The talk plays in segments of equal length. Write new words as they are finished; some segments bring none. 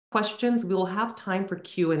questions. We will have time for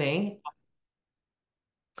Q&A.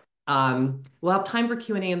 We'll have time for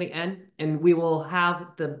Q&A in the end, and we will have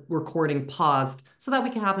the recording paused so that we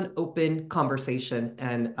can have an open conversation,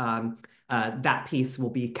 and that piece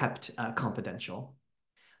will be kept confidential.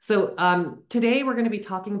 So today we're going to be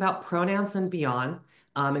talking about pronouns and beyond,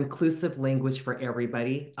 inclusive language for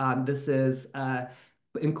everybody. This is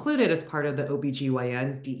included as part of the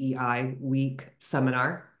OBGYN DEI week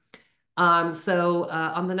seminar. On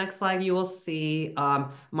the next slide, you will see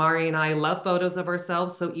Mahri and I love photos of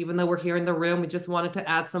ourselves. So even though we're here in the room, we just wanted to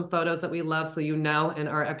add some photos that we love so you know and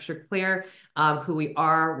are extra clear who we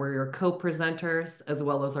are. We're your co-presenters, as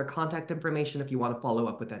well as our contact information if you want to follow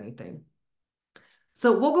up with anything.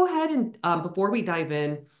 So we'll go ahead and before we dive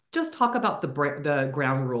in, just talk about the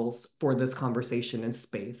ground rules for this conversation in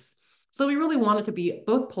space. So we really want it to be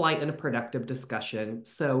both polite and a productive discussion.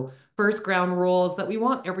 So first ground rule is that we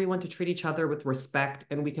want everyone to treat each other with respect,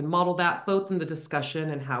 and we can model that both in the discussion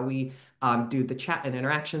and how we do the chat and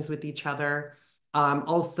interactions with each other.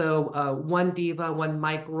 Also, one diva, one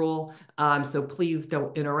mic rule. So please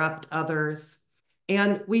don't interrupt others.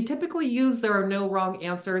 And we typically use there are no wrong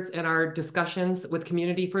answers in our discussions with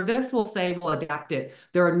community. For this, we'll say we'll adapt it.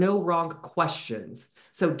 There are no wrong questions.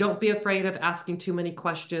 So don't be afraid of asking too many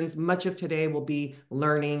questions. Much of today will be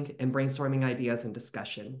learning and brainstorming ideas and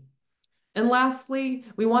discussion. And lastly,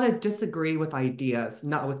 we want to disagree with ideas,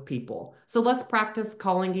 not with people. So let's practice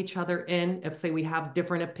calling each other in if, say, we have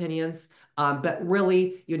different opinions, but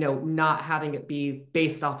really, not having it be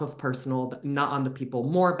based off of personal, not on the people,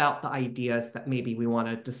 more about the ideas that maybe we want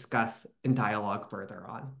to discuss and dialogue further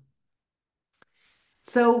on.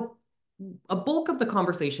 So a bulk of the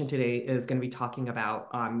conversation today is going to be talking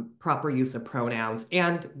about proper use of pronouns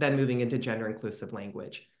and then moving into gender inclusive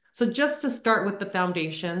language. So just to start with the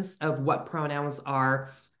foundations of what pronouns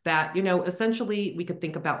are, that, essentially we could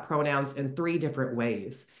think about pronouns in three different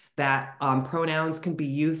ways. That pronouns can be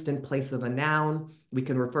used in place of a noun. We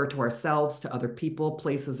can refer to ourselves, to other people,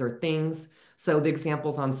 places, or things. So the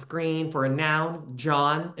examples on screen for a noun,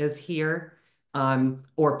 John is here.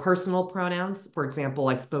 Or personal pronouns. For example,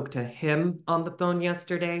 I spoke to him on the phone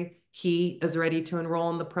yesterday. He is ready to enroll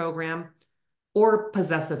in the program. Or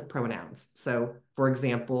possessive pronouns. So, for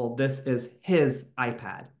example, this is his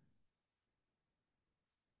iPad.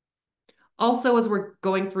 Also, as we're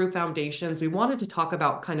going through foundations, we wanted to talk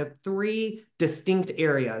about kind of three distinct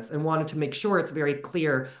areas and wanted to make sure it's very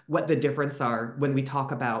clear what the difference are when we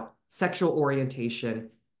talk about sexual orientation,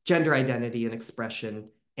 gender identity and expression,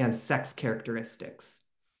 and sex characteristics.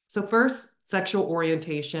 So first, sexual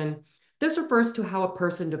orientation. This refers to how a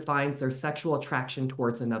person defines their sexual attraction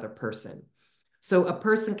towards another person. So a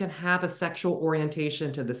person can have a sexual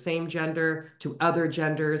orientation to the same gender, to other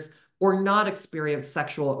genders, or not experience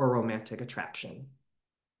sexual or romantic attraction.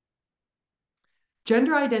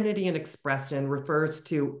 Gender identity and expression refers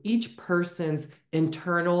to each person's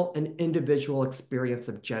internal and individual experience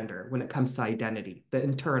of gender when it comes to identity, the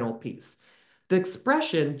internal piece. The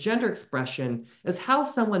expression, gender expression, is how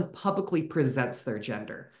someone publicly presents their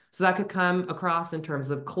gender. So that could come across in terms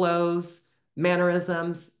of clothes,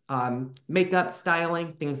 mannerisms, makeup,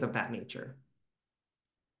 styling, things of that nature.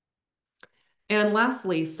 And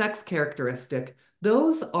lastly, sex characteristic.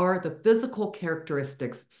 Those are the physical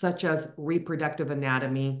characteristics such as reproductive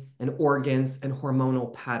anatomy and organs and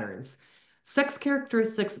hormonal patterns. Sex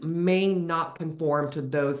characteristics may not conform to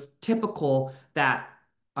those typical that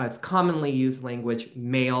it's commonly used language,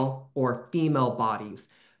 male or female bodies.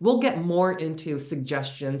 We'll get more into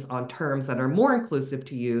suggestions on terms that are more inclusive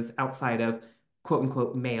to use outside of quote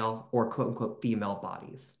unquote male or quote unquote female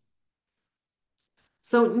bodies.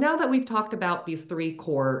 So now that we've talked about these three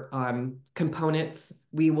core components,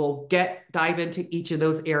 we will dive into each of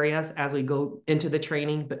those areas as we go into the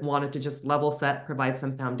training, but wanted to just level set, provide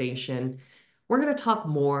some foundation. We're going to talk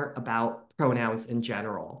more about pronouns in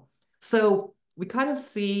general. So we kind of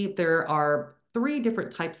see there are three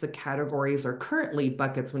different types of categories or currently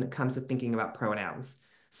buckets when it comes to thinking about pronouns.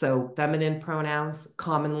 So feminine pronouns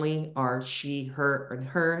commonly are she, her, and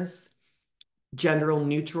hers. Gender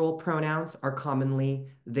neutral pronouns are commonly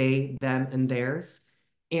they, them, and theirs.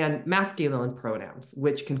 And masculine pronouns,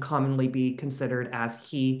 which can commonly be considered as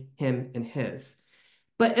he, him, and his.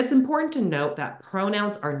 But it's important to note that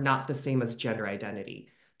pronouns are not the same as gender identity.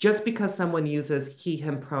 Just because someone uses he,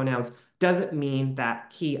 him pronouns doesn't mean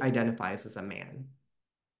that he identifies as a man.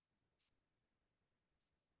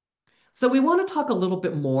 So we want to talk a little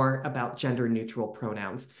bit more about gender neutral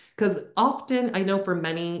pronouns because often I know for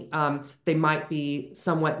many they might be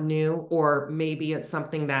somewhat new, or maybe it's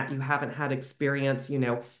something that you haven't had experience,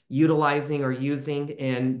 utilizing or using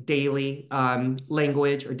in daily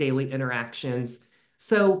language or daily interactions.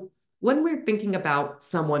 So when we're thinking about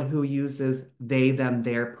someone who uses they, them,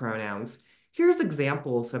 their pronouns, here's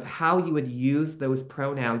examples of how you would use those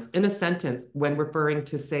pronouns in a sentence when referring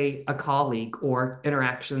to, say, a colleague or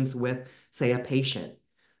interactions with, say, a patient.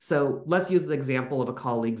 So let's use the example of a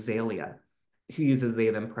colleague, Zalia, who uses they,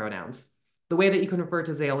 them pronouns. The way that you can refer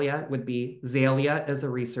to Zalia would be Zalia is a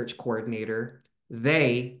research coordinator.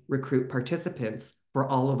 They recruit participants for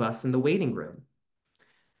all of us in the waiting room.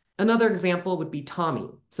 Another example would be Tommy.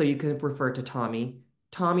 So you can refer to Tommy.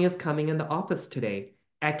 Tommy is coming in the office today.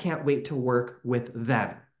 I can't wait to work with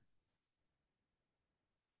them.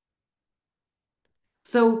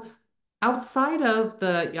 So outside of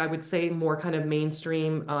the, I would say, more kind of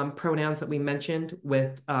mainstream pronouns that we mentioned,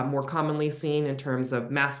 with more commonly seen in terms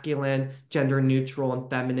of masculine, gender neutral, and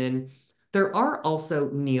feminine, there are also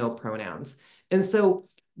neopronouns. And so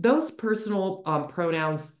those personal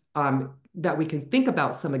pronouns that we can think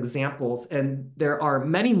about some examples, and there are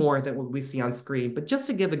many more than what we see on screen, but just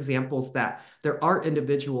to give examples that there are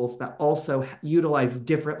individuals that also utilize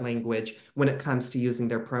different language when it comes to using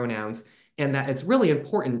their pronouns, and that it's really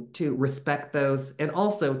important to respect those and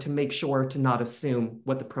also to make sure to not assume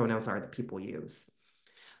what the pronouns are that people use.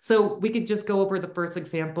 So we could just go over the first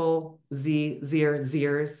example, Z, Zir,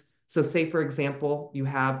 Zirs. So say, for example, you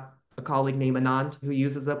have a colleague named Anand who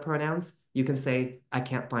uses the pronouns. You can say, I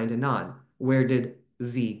can't find Anand. Where did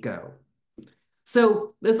Z go?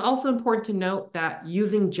 So it's also important to note that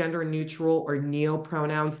using gender neutral or neo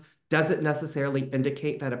pronouns doesn't necessarily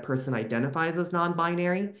indicate that a person identifies as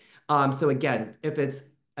non-binary. So again, if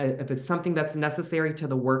it's something that's necessary to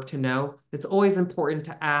the work to know, it's always important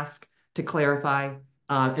to ask, to clarify,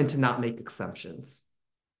 and to not make assumptions.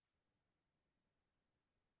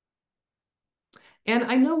 And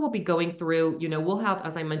I know we'll be going through, we'll have,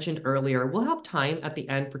 as I mentioned earlier, we'll have time at the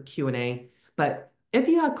end for Q&A, but if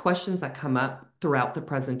you have questions that come up throughout the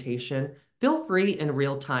presentation, feel free in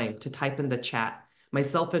real time to type in the chat.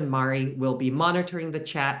 Myself and Mahri will be monitoring the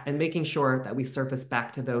chat and making sure that we surface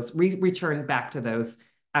back to those, return back to those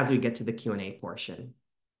as we get to the Q&A portion.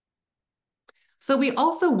 So we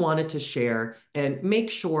also wanted to share and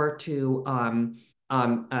make sure to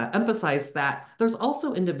emphasize that there's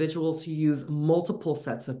also individuals who use multiple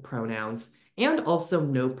sets of pronouns and also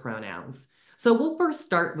no pronouns. So we'll first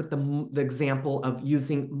start with the example of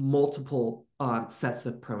using multiple sets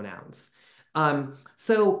of pronouns.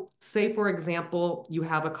 So say, for example, you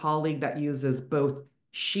have a colleague that uses both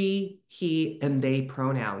she, he, and they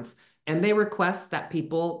pronouns, and they request that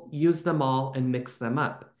people use them all and mix them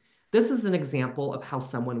up. This is an example of how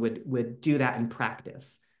someone would do that in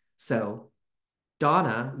practice. So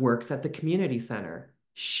Donna works at the community center.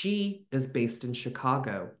 She is based in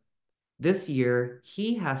Chicago. This year,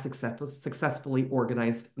 he has successfully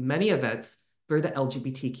organized many events for the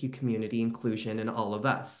LGBTQ community inclusion in all of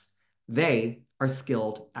us. They are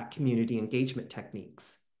skilled at community engagement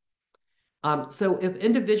techniques. So if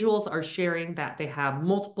individuals are sharing that they have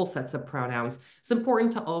multiple sets of pronouns, it's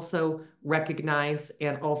important to also recognize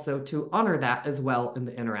and also to honor that as well in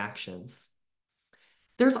the interactions.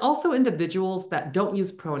 There's also individuals that don't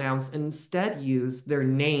use pronouns and instead use their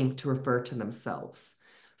name to refer to themselves.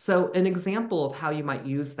 So an example of how you might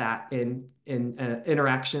use that in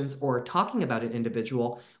interactions or talking about an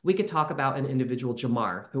individual, we could talk about an individual,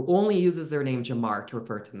 Jamar, who only uses their name Jamar to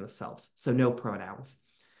refer to themselves, so no pronouns.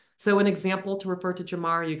 So an example to refer to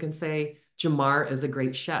Jamar, you can say, Jamar is a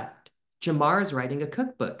great chef. Jamar is writing a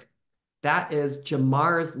cookbook. That is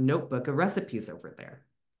Jamar's notebook of recipes over there.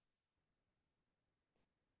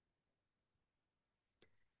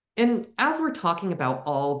 And as we're talking about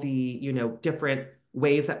all the, different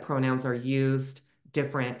ways that pronouns are used,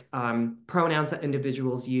 different pronouns that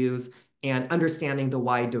individuals use, and understanding the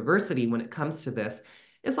wide diversity when it comes to this,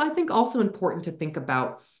 is I think also important to think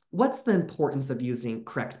about what's the importance of using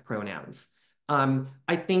correct pronouns.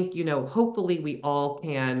 I think, hopefully we all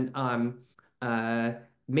can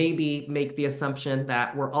maybe make the assumption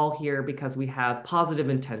that we're all here because we have positive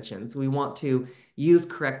intentions. We want to use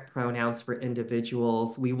correct pronouns for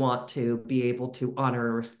individuals. We want to be able to honor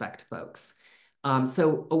and respect folks.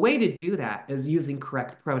 So a way to do that is using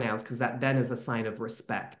correct pronouns, because that then is a sign of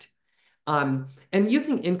respect. And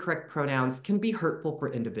using incorrect pronouns can be hurtful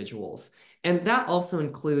for individuals. And that also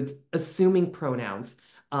includes assuming pronouns.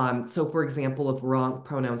 So for example, if wrong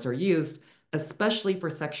pronouns are used, especially for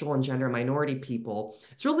sexual and gender minority people,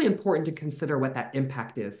 it's really important to consider what that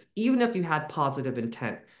impact is, even if you had positive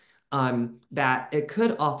intent. That it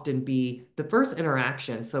could often be the first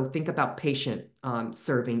interaction. So think about patient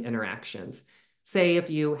serving interactions. Say if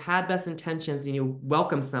you had best intentions and you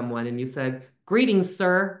welcome someone and you said, "Greetings,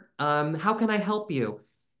 sir. How can I help you?"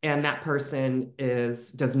 And that person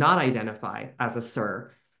does not identify as a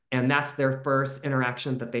sir, and that's their first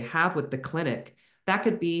interaction that they have with the clinic. That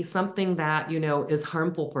could be something that, is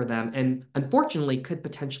harmful for them and unfortunately could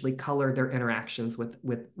potentially color their interactions with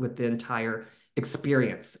the entire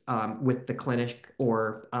experience with the clinic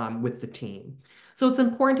or with the team. So it's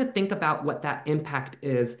important to think about what that impact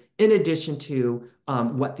is in addition to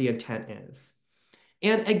what the intent is.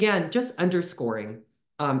 And again, just underscoring,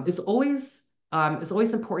 it's always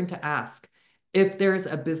important to ask if there's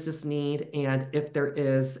a business need and if there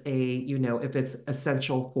is if it's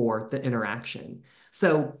essential for the interaction.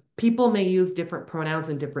 So people may use different pronouns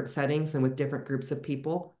in different settings and with different groups of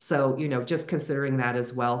people. So, just considering that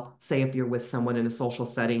as well. Say if you're with someone in a social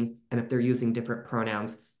setting and if they're using different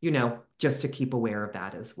pronouns, just to keep aware of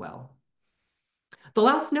that as well. The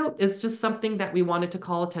last note is just something that we wanted to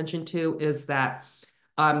call attention to is that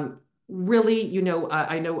really,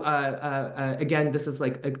 I know, again, this is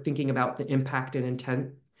like thinking about the impact and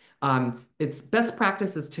intent. It's best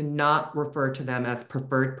practice is to not refer to them as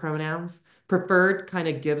preferred pronouns. Preferred kind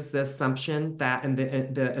of gives the assumption that, and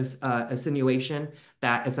the insinuation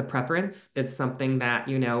that it's a preference. It's something that,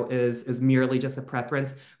 is merely just a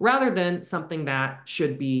preference rather than something that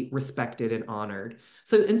should be respected and honored.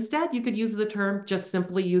 So instead, you could use the term, just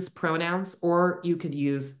simply use pronouns, or you could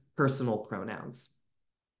use personal pronouns.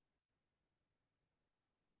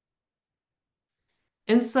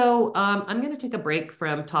 And so I'm going to take a break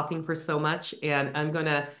from talking for so much, and I'm going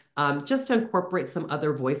to just to incorporate some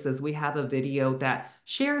other voices. We have a video that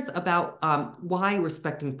shares about why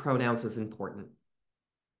respecting pronouns is important.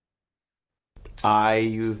 I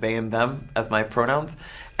use they and them as my pronouns,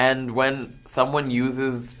 and when someone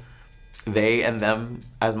uses they and them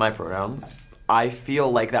as my pronouns, I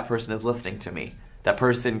feel like that person is listening to me. That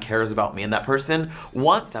person cares about me, and that person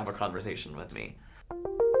wants to have a conversation with me.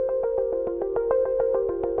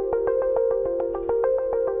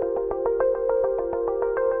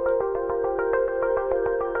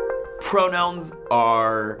 Pronouns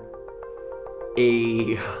are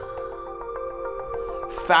a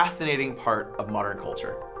fascinating part of modern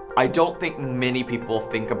culture. I don't think many people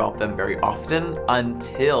think about them very often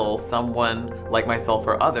until someone like myself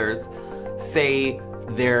or others say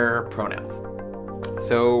their pronouns.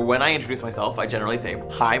 So when I introduce myself, I generally say,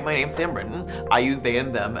 "Hi, my name's Sam Britton. I use they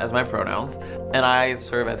and them as my pronouns, and I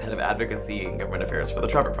serve as head of advocacy and government affairs for the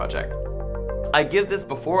Trevor Project." I give this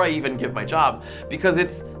before I even give my job because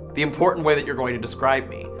it's the important way that you're going to describe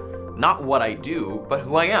me. Not what I do, but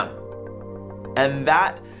who I am. And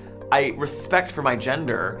that respect for my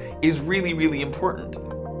gender is really, really important.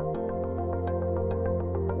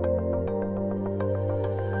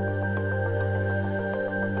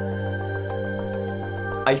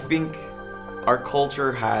 I think our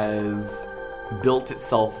culture has built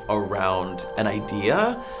itself around an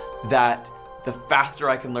idea that the faster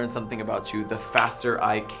I can learn something about you, the faster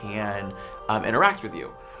I can interact with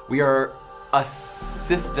you. We are a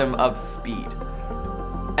system of speed.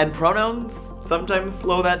 And pronouns sometimes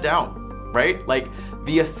slow that down, right? Like,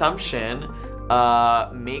 the assumption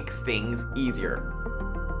makes things easier.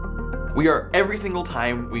 We are, every single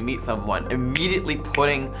time we meet someone, immediately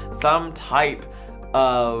putting some type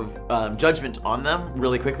of judgment on them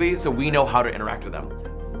really quickly so we know how to interact with them.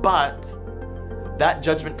 But that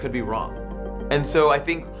judgment could be wrong. And so I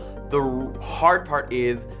think the hard part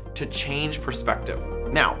is to change perspective.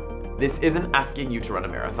 Now, this isn't asking you to run a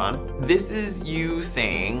marathon. This is you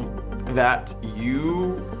saying that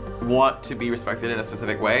you want to be respected in a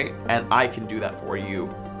specific way, and I can do that for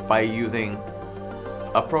you by using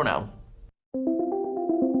a pronoun.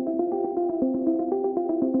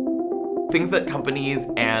 Things that companies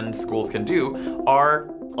and schools can do are,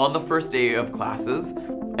 on the first day of classes,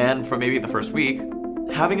 and for maybe the first week,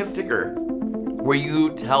 having a sticker where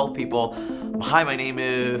you tell people, "Hi, my name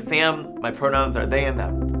is Sam, my pronouns are they and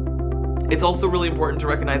them." It's also really important to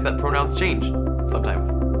recognize that pronouns change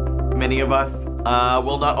sometimes. Many of us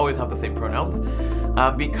will not always have the same pronouns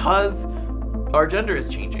because our gender is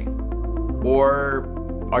changing or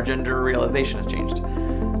our gender realization has changed.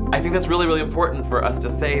 I think that's really, really important for us to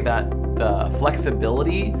say that the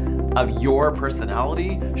flexibility of your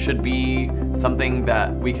personality should be something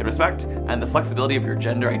that we can respect, and the flexibility of your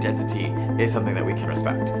gender identity is something that we can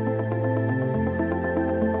respect.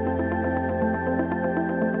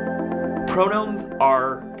 Pronouns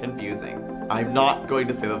are confusing. I'm not going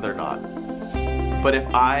to say that they're not. But if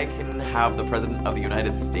I can have the President of the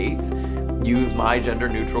United States use my gender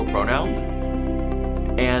neutral pronouns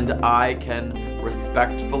and I can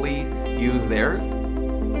respectfully use theirs,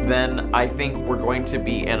 then I think we're going to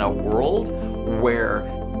be in a world where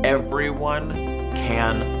everyone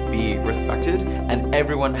can be respected and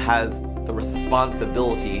everyone has the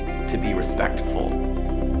responsibility to be respectful.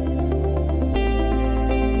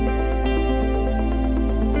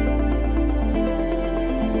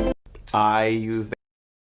 I use.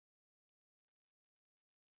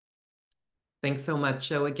 Thanks so much.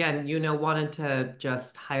 So again, wanted to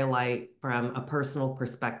just highlight from a personal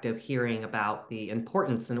perspective, hearing about the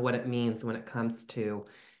importance and what it means when it comes to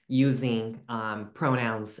using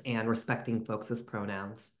pronouns and respecting folks'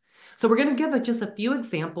 pronouns. So we're going to give just a few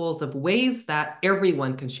examples of ways that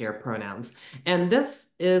everyone can share pronouns. And this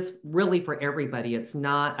is really for everybody. It's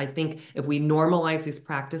not, I think if we normalize these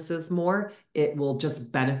practices more, it will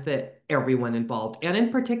just benefit everyone involved. And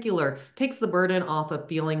in particular, takes the burden off of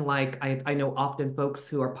feeling like, I know often folks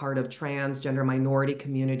who are part of transgender minority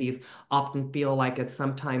communities often feel like it's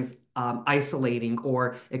sometimes isolating,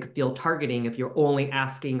 or it could feel targeting if you're only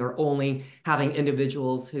asking or only having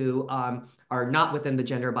individuals who are not within the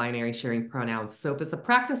gender binary sharing pronouns. So if it's a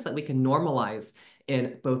practice that we can normalize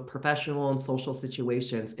in both professional and social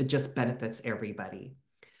situations, it just benefits everybody.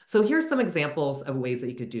 So here's some examples of ways that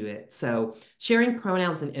you could do it. So sharing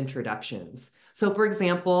pronouns and introductions. So for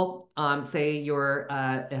example, say you're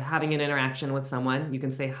having an interaction with someone, you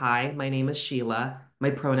can say, "Hi, my name is Sheila.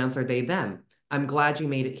 My pronouns are they, them. I'm glad you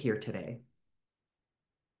made it here today."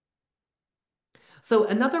 So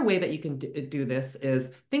another way that you can do this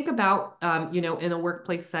is think about, in a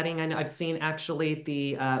workplace setting. I know I've seen actually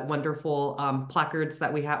the wonderful placards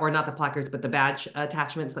that we have, or not the placards, but the badge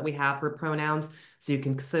attachments that we have for pronouns. So you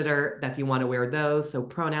can consider that if you want to wear those, so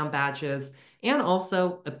pronoun badges, and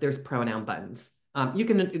also if there's pronoun buttons. You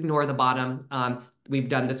can ignore the bottom. We've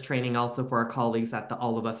done this training also for our colleagues at the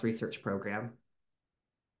All of Us research program.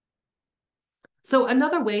 So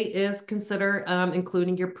another way is consider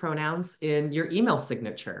including your pronouns in your email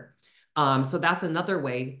signature. So that's another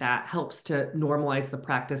way that helps to normalize the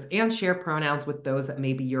practice and share pronouns with those that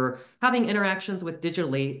maybe you're having interactions with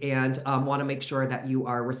digitally, and want to make sure that you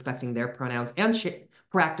are respecting their pronouns and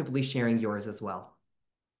proactively sharing yours as well.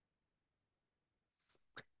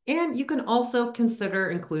 And you can also consider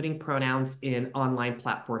including pronouns in online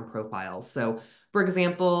platform profiles. So for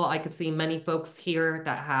example, I could see many folks here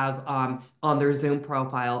that have on their Zoom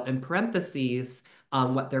profile in parentheses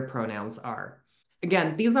what their pronouns are.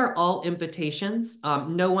 Again, these are all invitations.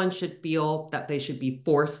 No one should feel that they should be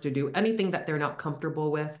forced to do anything that they're not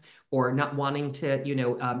comfortable with, or not wanting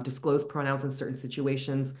to, disclose pronouns in certain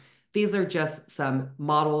situations. These are just some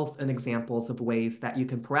models and examples of ways that you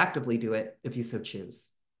can proactively do it if you so choose.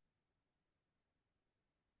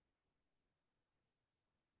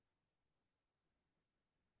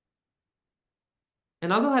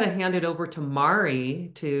 And I'll go ahead and hand it over to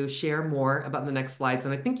Mahri to share more about the next slides.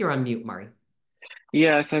 And I think you're on mute, Mahri.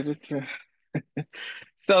 Yes, I just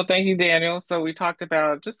so thank you, Daniel. So we talked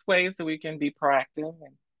about just ways that we can be proactive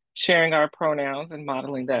and sharing our pronouns and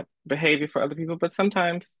modeling that behavior for other people. But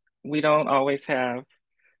sometimes we don't always have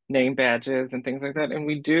name badges and things like that. And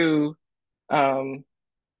we do, um,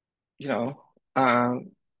 you know,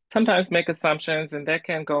 sometimes make assumptions, and that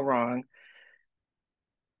can go wrong.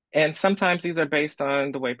 And sometimes these are based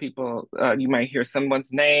on the way people, you might hear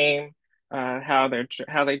someone's name, how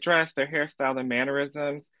they dress, their hairstyle, their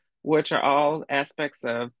mannerisms, which are all aspects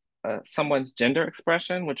of someone's gender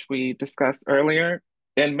expression, which we discussed earlier.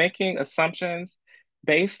 And making assumptions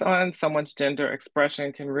based on someone's gender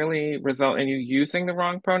expression can really result in you using the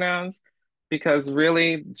wrong pronouns, because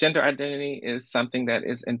really gender identity is something that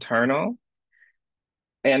is internal.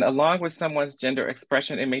 And along with someone's gender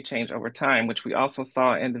expression, it may change over time, which we also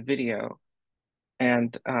saw in the video.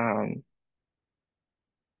 And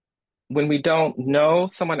when we don't know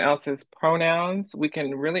someone else's pronouns, we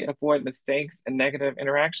can really avoid mistakes and negative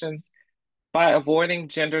interactions by avoiding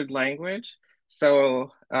gendered language.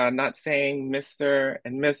 So not saying Mr.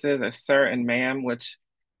 and Mrs. or Sir and Ma'am, which,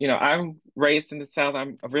 I'm raised in the South.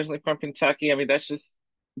 I'm originally from Kentucky. I mean, that's just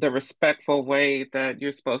the respectful way that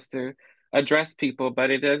you're supposed to address people, but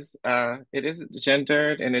it is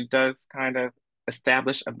gendered, and it does kind of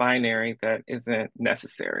establish a binary that isn't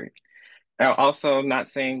necessary. Also, not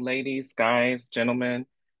saying ladies, guys, gentlemen,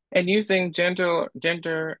 and using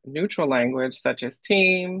gender neutral language such as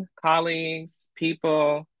team, colleagues,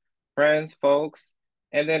 people, friends, folks.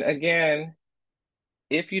 And then again,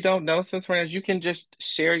 if you don't know some pronouns, you can just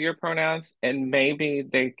share your pronouns, and maybe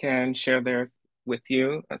they can share theirs with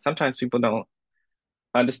you. Sometimes people don't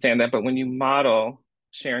understand that, but when you model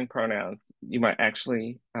sharing pronouns, you might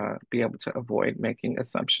actually be able to avoid making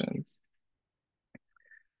assumptions.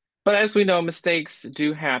 But as we know, mistakes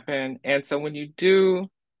do happen. And so when you do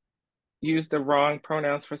use the wrong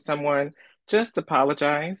pronouns for someone, just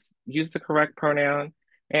apologize, use the correct pronoun,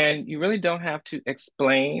 and you really don't have to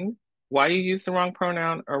explain why you use the wrong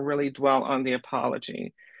pronoun or really dwell on the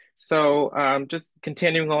apology. So just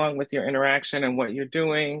continuing along with your interaction and what you're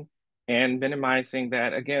doing and minimizing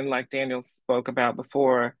that. Again, like Daniel spoke about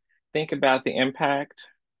before, think about the impact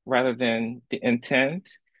rather than the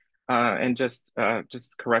intent, and just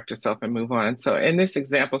correct yourself and move on. So in this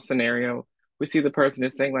example scenario, we see the person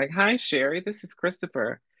is saying like, "Hi, Sherry, this is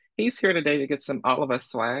Christopher. He's here today to get some all of us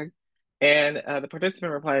swag." And the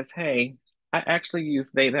participant replies, "Hey, I actually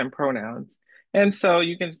use they, them pronouns." And so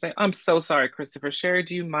you can say, "I'm so sorry, Christopher. Sherry,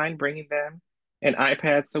 do you mind bringing them an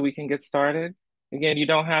iPad so we can get started?" Again, you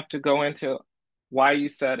don't have to go into why you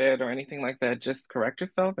said it or anything like that. Just correct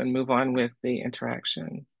yourself and move on with the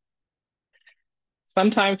interaction.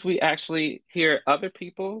 Sometimes we actually hear other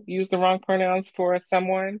people use the wrong pronouns for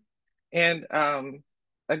someone. And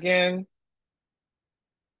again,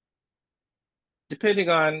 depending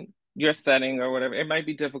on your setting or whatever, it might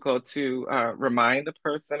be difficult to remind the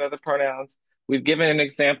person of the pronouns. We've given an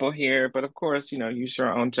example here, but of course, use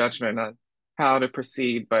your own judgment on how to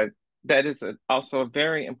proceed. But that is also a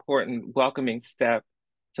very important welcoming step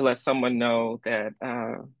to let someone know that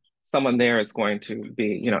someone there is going to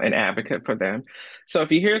be, an advocate for them. So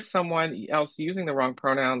if you hear someone else using the wrong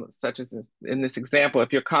pronoun, such as in this example,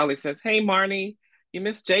 if your colleague says, "Hey, Marnie, you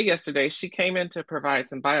missed Jay yesterday. She came in to provide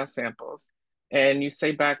some biosamples." And you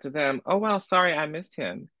say back to them, "Oh, well, sorry, I missed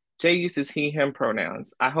him. Jay uses he, him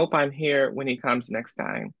pronouns. I hope I'm here when he comes next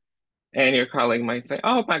time." And your colleague might say,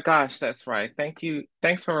 "Oh my gosh, that's right. Thank you.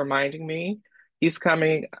 Thanks for reminding me. He's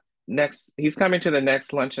coming to the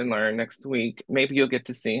next Lunch and Learn next week. Maybe you'll get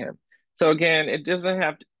to see him." So again,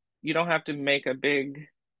 you don't have to make a big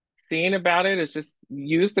scene about it. It's just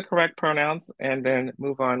use the correct pronouns and then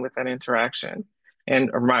move on with that interaction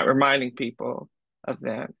and reminding people of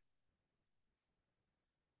that.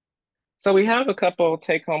 So we have a couple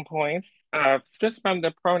take-home points just from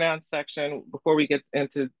the pronoun section before we get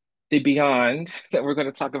into the beyond that we're going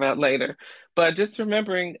to talk about later. But just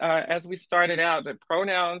remembering, as we started out, that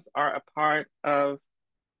pronouns are a part of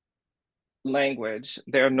language.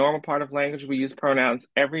 They're a normal part of language. We use pronouns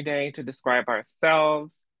every day to describe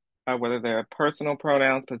ourselves, whether they're personal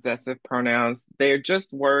pronouns, possessive pronouns. They're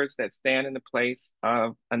just words that stand in the place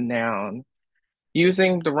of a noun.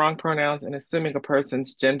 Using the wrong pronouns and assuming a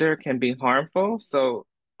person's gender can be harmful. So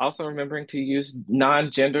also remembering to use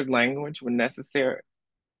non-gendered language when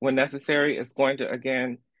necessary is going to,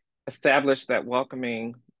 again, establish that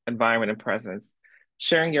welcoming environment and presence.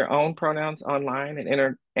 Sharing your own pronouns online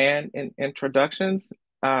and in introductions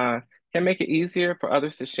can make it easier for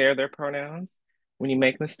others to share their pronouns. When you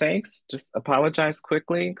make mistakes, just apologize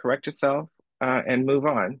quickly, correct yourself, and move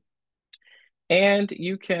on. And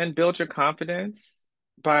you can build your confidence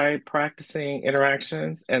by practicing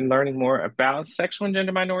interactions and learning more about sexual and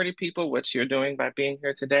gender minority people, which you're doing by being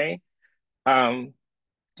here today.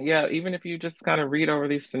 Yeah, even if you just kind of read over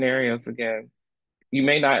these scenarios again, you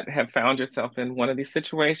may not have found yourself in one of these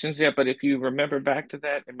situations yet, but if you remember back to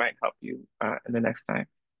that, it might help you in the next time.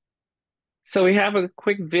 So we have a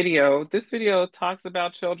quick video. This video talks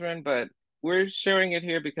about children, but we're sharing it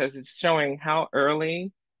here because it's showing how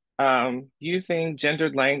early using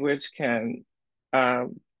gendered language can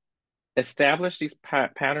establish these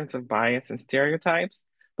patterns of bias and stereotypes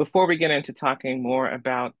before we get into talking more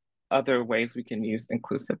about other ways we can use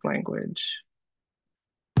inclusive language.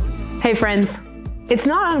 Hey friends, it's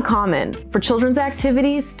not uncommon for children's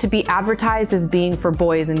activities to be advertised as being for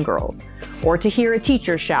boys and girls, or to hear a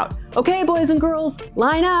teacher shout, "Okay, boys and girls,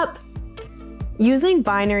 line up!" Using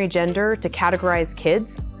binary gender to categorize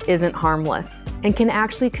kids isn't harmless and can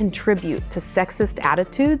actually contribute to sexist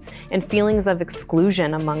attitudes and feelings of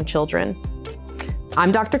exclusion among children.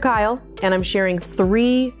 I'm Dr. Kyle, and I'm sharing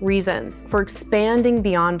 3 reasons for expanding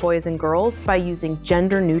beyond boys and girls by using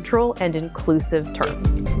gender-neutral and inclusive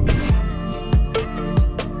terms.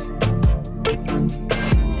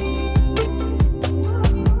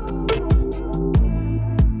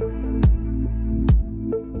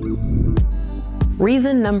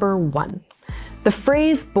 Reason number 1. The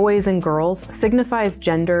phrase boys and girls signifies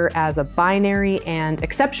gender as a binary and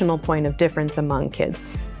exceptional point of difference among kids.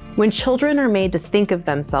 When children are made to think of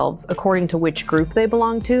themselves according to which group they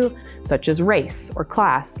belong to, such as race or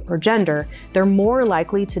class or gender, they're more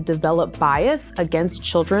likely to develop bias against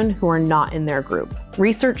children who are not in their group.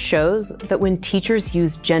 Research shows that when teachers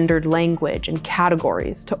use gendered language and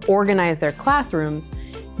categories to organize their classrooms,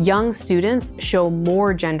 young students show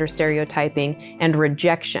more gender stereotyping and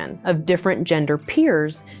rejection of different gender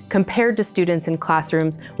peers compared to students in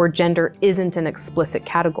classrooms where gender isn't an explicit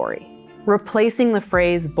category. Replacing the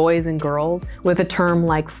phrase boys and girls with a term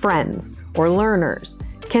like friends or learners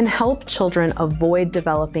can help children avoid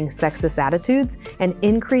developing sexist attitudes and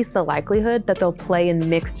increase the likelihood that they'll play in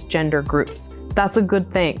mixed gender groups. That's a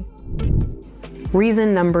good thing.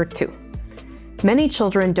 Reason number 2. Many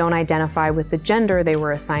children don't identify with the gender they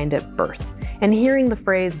were assigned at birth, and hearing the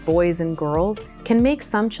phrase boys and girls can make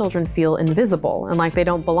some children feel invisible and like they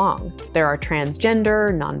don't belong. There are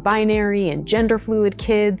transgender, non-binary, and gender-fluid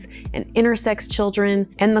kids, and intersex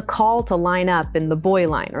children, and the call to line up in the boy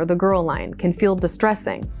line or the girl line can feel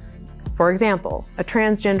distressing. For example, a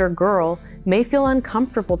transgender girl may feel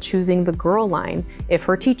uncomfortable choosing the girl line if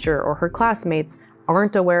her teacher or her classmates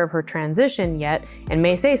aren't aware of her transition yet and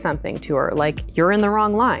may say something to her like, "You're in the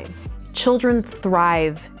wrong line." Children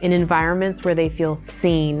thrive in environments where they feel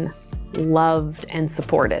seen, loved, and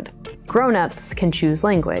supported. Grown-ups can choose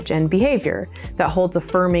language and behavior that holds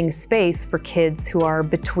affirming space for kids who are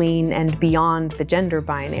between and beyond the gender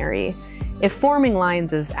binary. If forming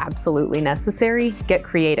lines is absolutely necessary, get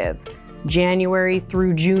creative. January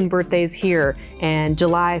through June birthdays here, and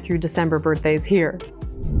July through December birthdays here.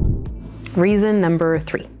 Reason number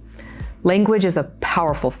 3. Language is a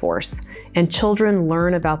powerful force, and children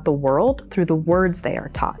learn about the world through the words they are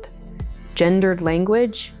taught. Gendered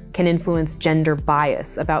language can influence gender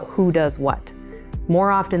bias about who does what. More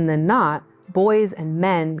often than not, boys and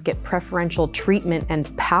men get preferential treatment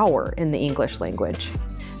and power in the English language.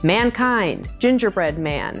 Mankind, gingerbread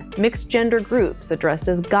man, mixed gender groups addressed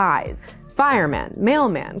as guys, fireman,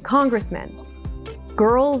 mailman, congressman.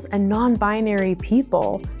 Girls and non-binary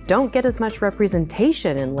people don't get as much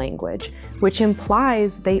representation in language, which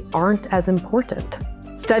implies they aren't as important.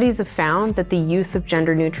 Studies have found that the use of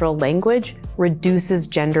gender-neutral language reduces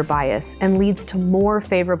gender bias and leads to more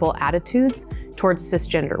favorable attitudes towards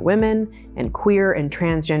cisgender women and queer and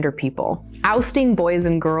transgender people. Ousting boys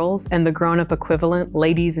and girls and the grown-up equivalent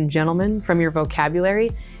ladies and gentlemen from your vocabulary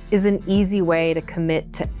is an easy way to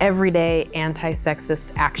commit to everyday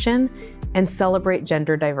anti-sexist action and celebrate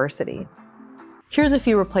gender diversity. Here's a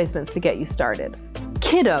few replacements to get you started.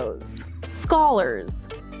 Kiddos, scholars,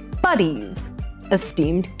 buddies,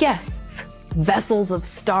 esteemed guests, vessels of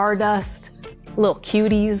stardust, little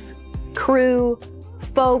cuties, crew,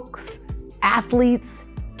 folks, athletes,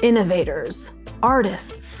 innovators,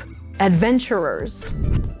 artists, adventurers.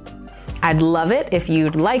 I'd love it if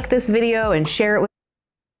you'd like this video and share it with.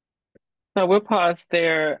 So we'll pause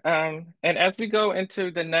there. And as we go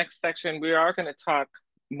into the next section, we are going to talk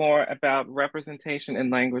more about representation in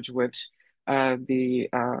language, which the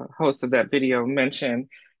host of that video mentioned.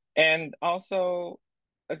 And also,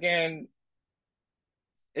 again,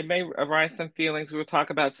 it may arise some feelings. We will talk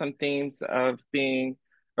about some themes of being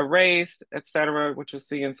erased, etc., which you'll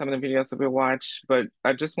see in some of the videos that we'll watch. But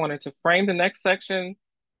I just wanted to frame the next section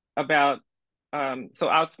about so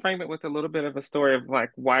I'll frame it with a little bit of a story of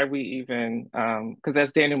like why we even, because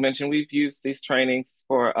as Daniel mentioned, we've used these trainings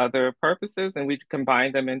for other purposes and we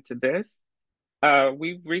combine them into this.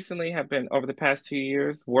 We recently have been, over the past 2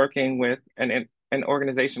 years, working with an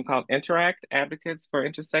organization called Interact, Advocates for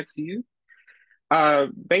Intersex Youth.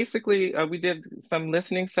 Basically, we did some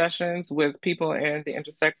listening sessions with people in the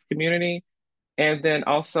intersex community. And then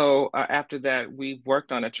also after that, we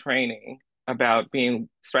worked on a training about being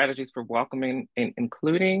strategies for welcoming and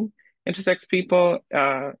including intersex people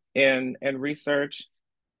in research.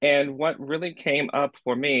 And what really came up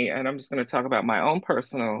for me, and I'm just going to talk about my own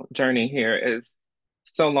personal journey here, is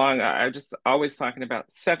so long I just always talking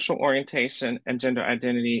about sexual orientation and gender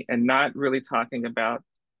identity and not really talking about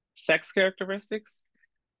sex characteristics.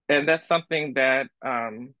 And that's something that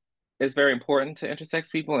is very important to intersex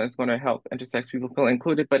people and it's going to help intersex people feel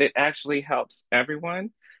included, but it actually helps everyone.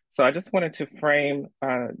 So I just wanted to frame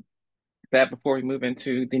that before we move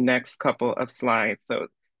into the next couple of slides. So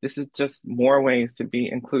this is just more ways to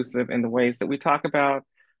be inclusive in the ways that we talk about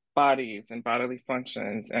bodies and bodily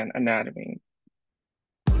functions and anatomy.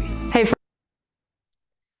 Hey.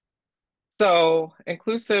 So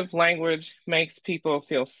inclusive language makes people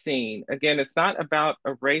feel seen. Again, it's not about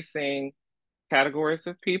erasing categories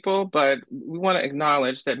of people, but we want to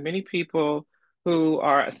acknowledge that many people who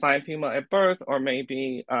are assigned female at birth or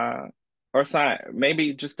maybe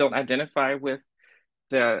maybe just don't identify with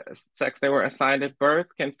the sex they were assigned at birth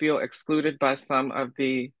can feel excluded by some of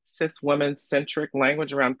the cis women-centric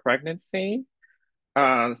language around pregnancy.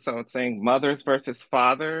 So it's saying mothers versus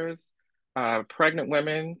fathers. Pregnant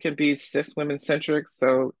women can be cis women-centric,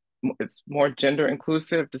 so it's more gender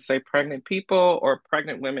inclusive to say pregnant people or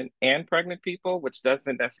pregnant women and pregnant people, which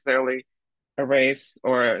doesn't necessarily erase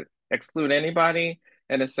or exclude anybody.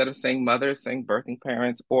 And instead of saying mothers, saying birthing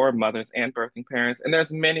parents or mothers and birthing parents. And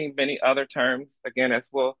there's many, many other terms. Again, as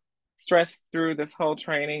we'll stress through this whole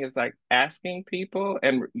training, is like asking people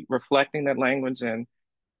and reflecting that language in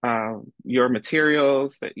your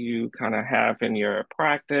materials that you kind of have in your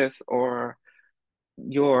practice or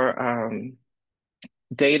your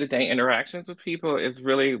day-to-day interactions with people is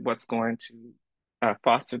really what's going to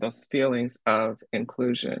foster those feelings of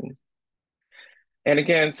inclusion. And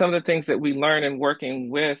again, some of the things that we learn in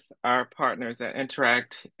working with our partners at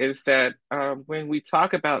Interact is that when we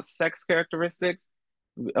talk about sex characteristics,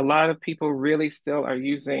 a lot of people really still are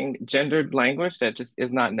using gendered language that just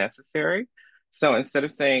is not necessary. So instead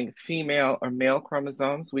of saying female or male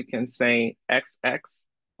chromosomes, we can say XX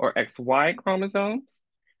or XY chromosomes.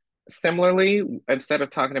 Similarly, instead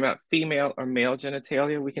of talking about female or male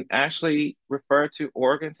genitalia, we can actually refer to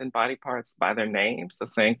organs and body parts by their names. So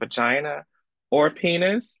saying vagina or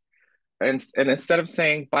penis. And instead of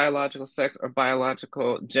saying biological sex or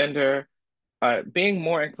biological gender, being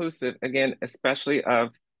more inclusive, again, especially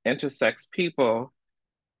of intersex people,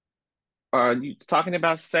 talking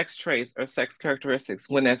about sex traits or sex characteristics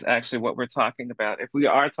when that's actually what we're talking about. If we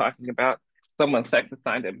are talking about someone's sex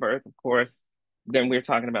assigned at birth, of course, then we're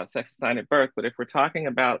talking about sex assigned at birth. But if we're talking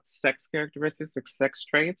about sex characteristics or sex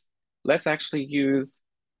traits, let's actually use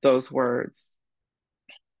those words.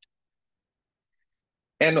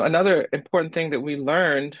 And another important thing that we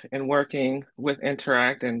learned in working with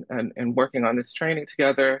Interact and working on this training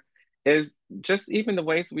together is just even the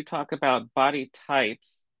ways we talk about body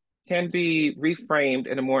types can be reframed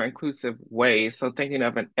in a more inclusive way. So thinking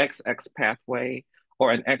of an XX pathway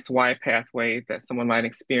or an XY pathway that someone might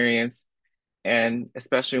experience. And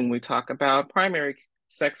especially when we talk about primary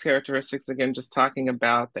sex characteristics, again, just talking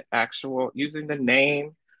about the actual, using the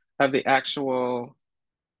name of the actual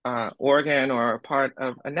organ or part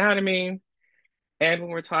of anatomy. And when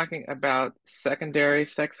we're talking about secondary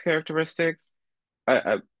sex characteristics,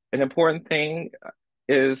 an important thing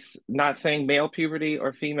is not saying male puberty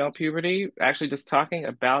or female puberty, actually just talking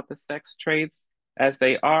about the sex traits as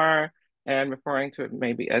they are and referring to it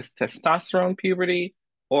maybe as testosterone puberty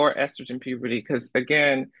or estrogen puberty. Because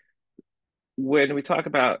again, when we talk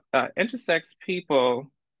about intersex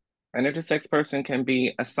people, an intersex person can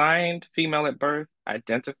be assigned female at birth,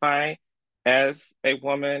 identify as a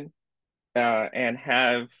woman, and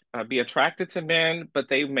have be attracted to men, but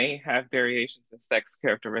they may have variations in sex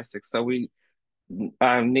characteristics. So we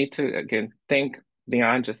need to, again, think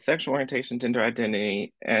beyond just sexual orientation, gender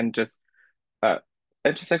identity, and just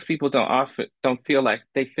intersex people don't feel like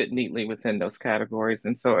they fit neatly within those categories.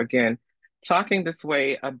 And so again, talking this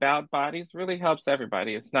way about bodies really helps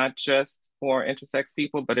everybody. It's not just for intersex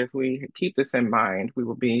people, but if we keep this in mind, we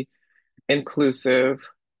will be inclusive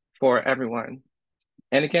for everyone.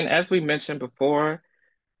 And again, as we mentioned before,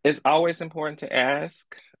 it's always important to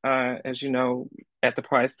ask, as you know, at the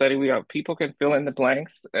PRIDE study, people can fill in the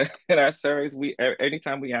blanks in our surveys.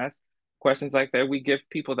 Anytime we ask questions like that, we give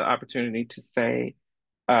people the opportunity to say,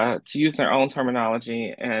 to use their own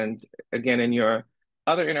terminology. And again, in your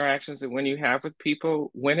other interactions that when you have with people,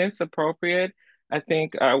 when it's appropriate, I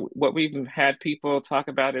think what we've had people talk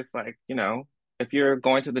about is like, you know, if you're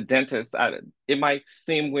going to the dentist, it might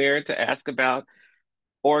seem weird to ask about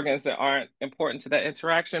organs that aren't important to that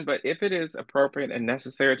interaction, but if it is appropriate and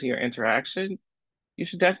necessary to your interaction, you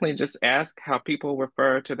should definitely just ask how people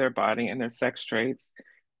refer to their body and their sex traits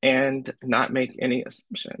and not make any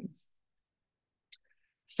assumptions.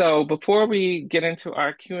 So before we get into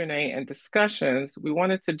our Q&A and discussions, we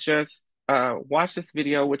wanted to just watch this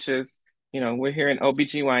video, which is, you know, we're here in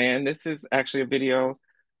OBGYN. This is actually a video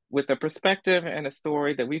with a perspective and a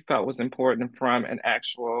story that we felt was important from an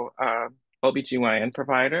actual OBGYN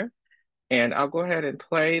provider. And I'll go ahead and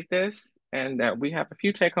play this, and we have a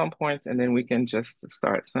few take-home points, and then we can just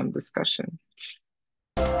start some discussion.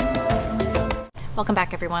 Welcome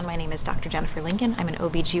back, everyone. My name is Dr. Jennifer Lincoln. I'm an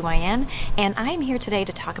OBGYN, and I'm here today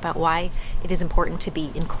to talk about why it is important to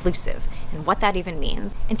be inclusive and what that even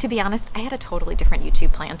means. And to be honest, I had a totally different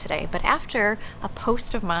YouTube plan today, but after a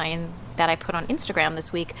post of mine that I put on Instagram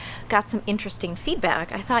this week got some interesting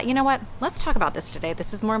feedback. I thought, you know what, let's talk about this today.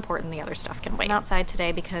 This is more important than the other stuff can wait. I'm outside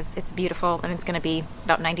today because it's beautiful and it's going to be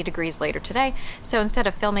about 90 degrees later today. So instead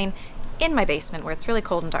of filming in my basement where it's really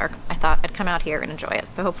cold and dark, I thought I'd come out here and enjoy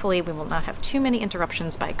it. So hopefully we will not have too many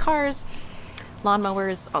interruptions by cars,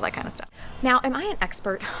 lawnmowers, all that kind of stuff. Now, am I an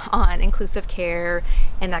expert on inclusive care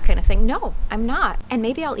and that kind of thing? No, I'm not. And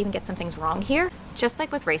maybe I'll even get some things wrong here. Just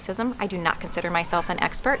like with racism, I do not consider myself an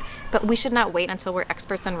expert, but we should not wait until we're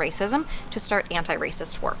experts on racism to start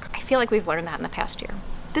anti-racist work. I feel like we've learned that in the past year.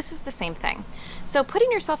 This is the same thing. So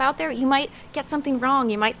putting yourself out there, you might get something wrong,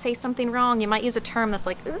 you might say something wrong, you might use a term that's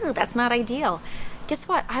like, ooh, that's not ideal. Guess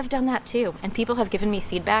what? I've done that too. And people have given me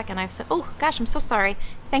feedback and I've said, oh gosh, I'm so sorry.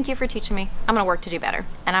 Thank you for teaching me. I'm gonna work to do better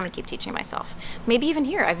and I'm gonna keep teaching myself. Maybe even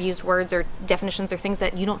here I've used words or definitions or things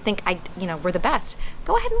that you don't think were the best.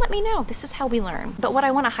 Go ahead and let me know. This is how we learn. But what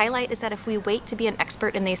I wanna highlight is that if we wait to be an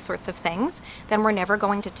expert in these sorts of things, then we're never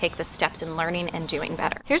going to take the steps in learning and doing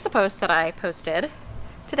better. Here's the post that I posted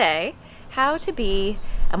today, how to be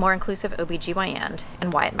a more inclusive OBGYN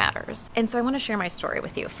and why it matters. And so I want to share my story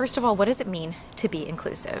with you. First of all, what does it mean to be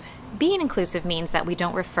inclusive? Being inclusive means that we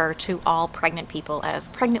don't refer to all pregnant people as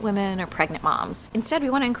pregnant women or pregnant moms. Instead, we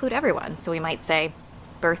want to include everyone. So we might say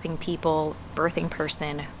birthing people, birthing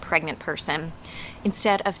person, pregnant person.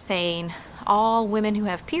 Instead of saying all women who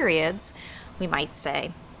have periods, we might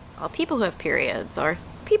say all people who have periods or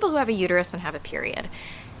people who have a uterus and have a period.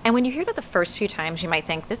 And when you hear that the first few times, you might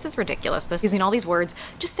think, this is ridiculous. This using all these words,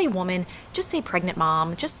 just say woman, just say pregnant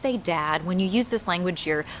mom, just say dad. When you use this language,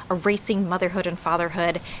 you're erasing motherhood and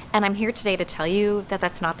fatherhood. And I'm here today to tell you that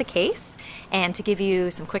that's not the case and to give you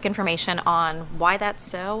some quick information on why that's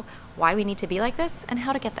so, why we need to be like this, and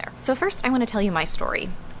how to get there. So first, I want to tell you my story.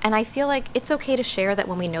 And I feel like it's okay to share that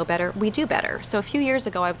when we know better, we do better. So a few years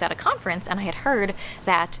ago, I was at a conference and I had heard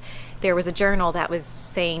that there was a journal that was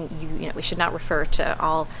saying, we should not refer to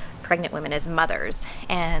all pregnant women as mothers.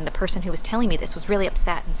 And the person who was telling me this was really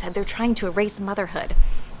upset and said they're trying to erase motherhood.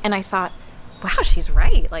 And I thought, wow, she's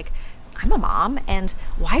right. Like, I'm a mom, and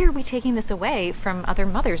why are we taking this away from other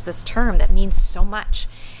mothers, this term that means so much?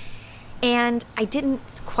 And I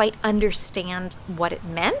didn't quite understand what it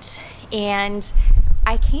meant. And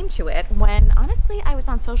I came to it when, honestly, I was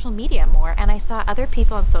on social media more and I saw other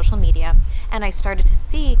people on social media and I started to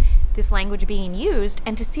see this language being used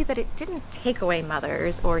and to see that it didn't take away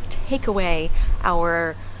mothers or take away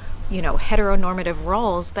our, heteronormative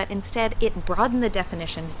roles, but instead it broadened the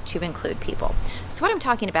definition to include people. So what I'm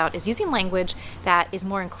talking about is using language that is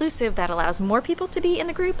more inclusive, that allows more people to be in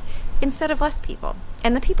the group instead of less people.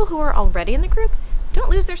 And the people who are already in the group don't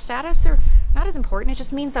lose their status or not as important. It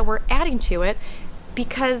just means that we're adding to it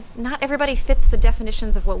because not everybody fits the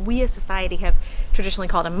definitions of what we as society have traditionally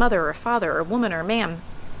called a mother or a father or a woman or a man.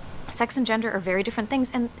 Sex and gender are very different things,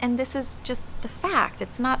 and this is just the fact.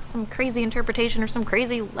 It's not some crazy interpretation or some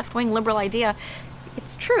crazy left-wing liberal idea.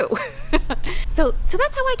 It's true. So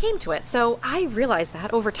that's how I came to it. So I realized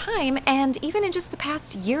that over time, and even in just the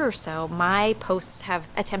past year or so, my posts have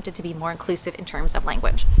attempted to be more inclusive in terms of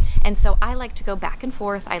language. And so I like to go back and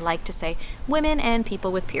forth. I like to say women and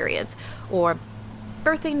people with periods, or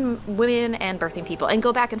birthing women and birthing people, and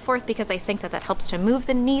go back and forth because I think that that helps to move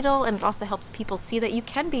the needle, and it also helps people see that you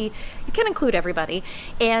can include everybody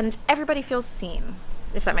and everybody feels seen,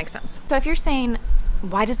 if that makes sense. So if you're saying,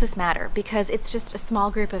 why does this matter? Because it's just a small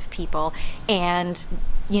group of people and,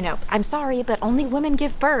 I'm sorry, but only women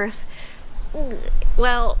give birth.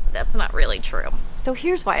 Well, that's not really true. So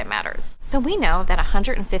here's why it matters. So we know that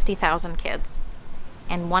 150,000 kids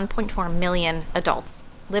and 1.4 million adults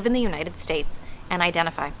live in the United States and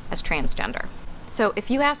identify as transgender. So if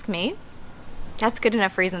you ask me, that's good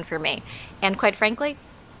enough reason for me. And quite frankly,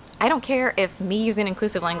 I don't care if me using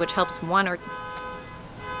inclusive language helps one or...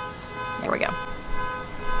 There we go.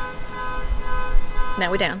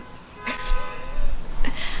 Now we dance.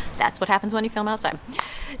 That's what happens when you film outside.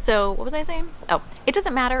 So what was I saying? Oh, it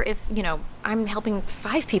doesn't matter if, I'm helping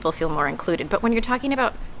 5 people feel more included, but when you're talking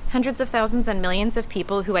about hundreds of thousands and millions of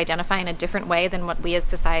people who identify in a different way than what we as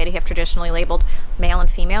society have traditionally labeled male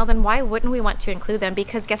and female, then why wouldn't we want to include them?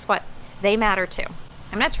 Because guess what? They matter too.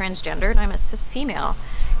 I'm not transgendered, I'm a cis female.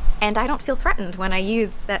 And I don't feel threatened when I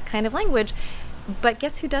use that kind of language. But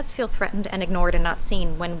guess who does feel threatened and ignored and not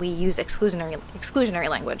seen when we use exclusionary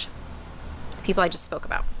language? The people I just spoke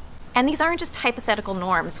about. And these aren't just hypothetical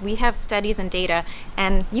norms. We have studies and data,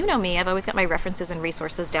 and you know me, I've always got my references and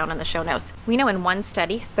resources down in the show notes. We know in one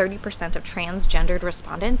study, 30% of transgendered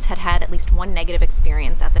respondents had had at least one negative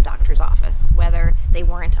experience at the doctor's office, whether they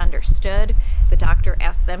weren't understood, the doctor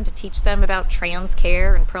asked them to teach them about trans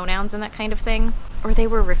care and pronouns and that kind of thing, or they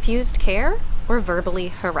were refused care or verbally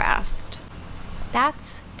harassed.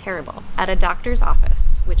 That's terrible. At a doctor's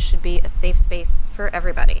office, which should be a safe space for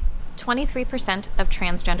everybody. 23% of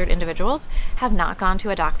transgendered individuals have not gone to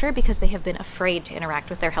a doctor because they have been afraid to interact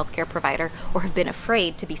with their healthcare provider or have been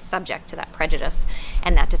afraid to be subject to that prejudice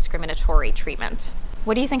and that discriminatory treatment.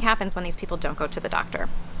 What do you think happens when these people don't go to the doctor?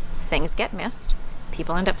 Things get missed.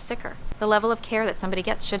 People end up sicker. The level of care that somebody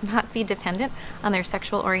gets should not be dependent on their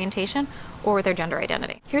sexual orientation or their gender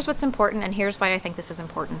identity. Here's what's important, and here's why I think this is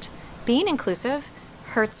important. Being inclusive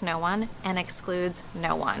hurts no one and excludes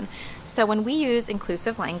no one. So when we use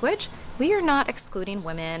inclusive language, we are not excluding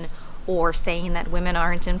women or saying that women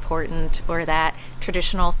aren't important or that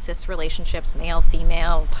traditional cis relationships, male,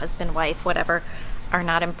 female, husband, wife, whatever, are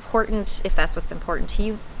not important if that's what's important to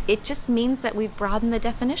you. It just means that we've broadened the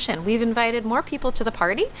definition. We've invited more people to the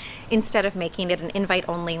party instead of making it an invite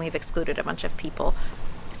only and we've excluded a bunch of people.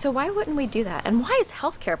 So why wouldn't we do that? And why as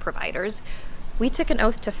healthcare providers, we took an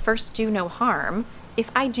oath to first do no harm. If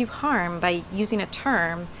I do harm by using a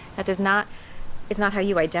term that is not how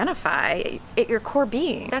you identify your core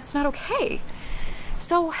being, that's not okay.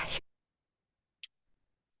 So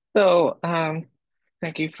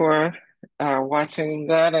thank you for watching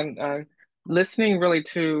that and listening really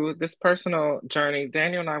to this personal journey.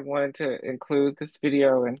 Daniel and I wanted to include this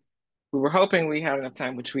video, and we were hoping we had enough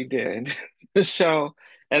time, which we did, to show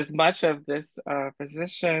as much of this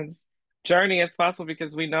physician's journey as possible,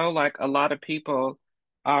 because we know like a lot of people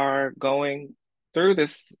are going through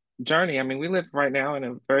this journey. I mean, we live right now in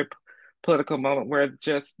a very political moment where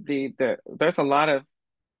just there's a lot of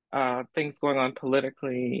things going on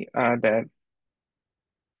politically that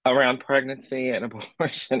around pregnancy and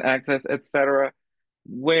abortion access, et cetera,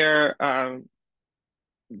 where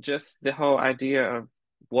just the whole idea of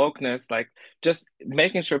wokeness, like just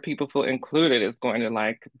making sure people feel included, is going to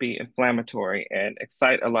like be inflammatory and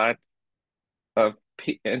excite a lot of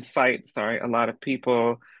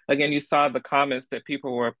people. Again, you saw the comments that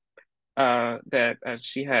people were that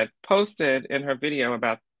she had posted in her video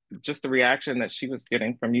about just the reaction that she was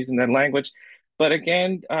getting from using that language. But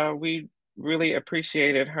again, we really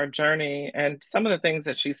appreciated her journey and some of the things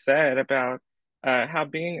that she said about how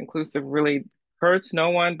being inclusive really hurts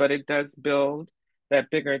no one, but it does build that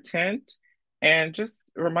bigger tent. And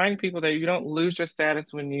just remind people that you don't lose your status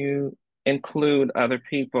when you include other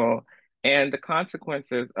people. And the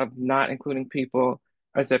consequences of not including people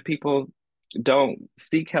is that people don't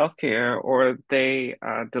seek healthcare, or they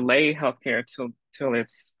delay healthcare till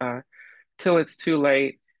it's too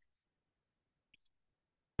late.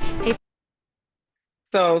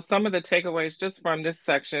 So some of the takeaways just from this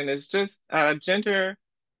section is just binary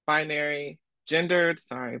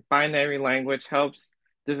language helps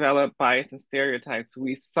develop bias and stereotypes.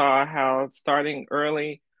 We saw how starting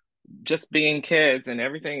early, just being kids and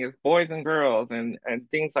everything is boys and girls and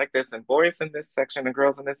things like this, and boys in this section and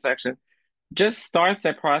girls in this section, just starts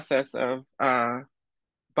that process of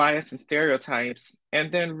bias and stereotypes.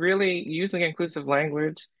 And then really using inclusive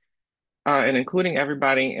language and including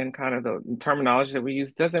everybody in kind of the terminology that we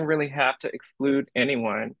use doesn't really have to exclude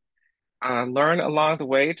anyone. Learn along the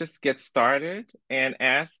way, just get started and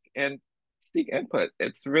ask and seek input.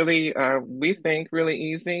 It's really, we think, really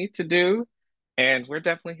easy to do. And we're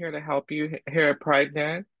definitely here to help you here at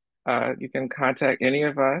PRIDEnet. You can contact any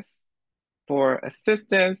of us for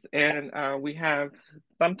assistance. And we have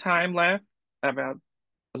some time left, about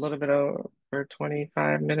a little bit over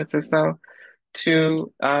 25 minutes or so,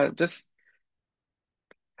 to just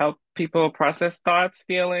help people process thoughts,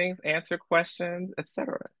 feelings, answer questions,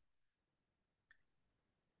 etc.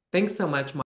 Thanks so much,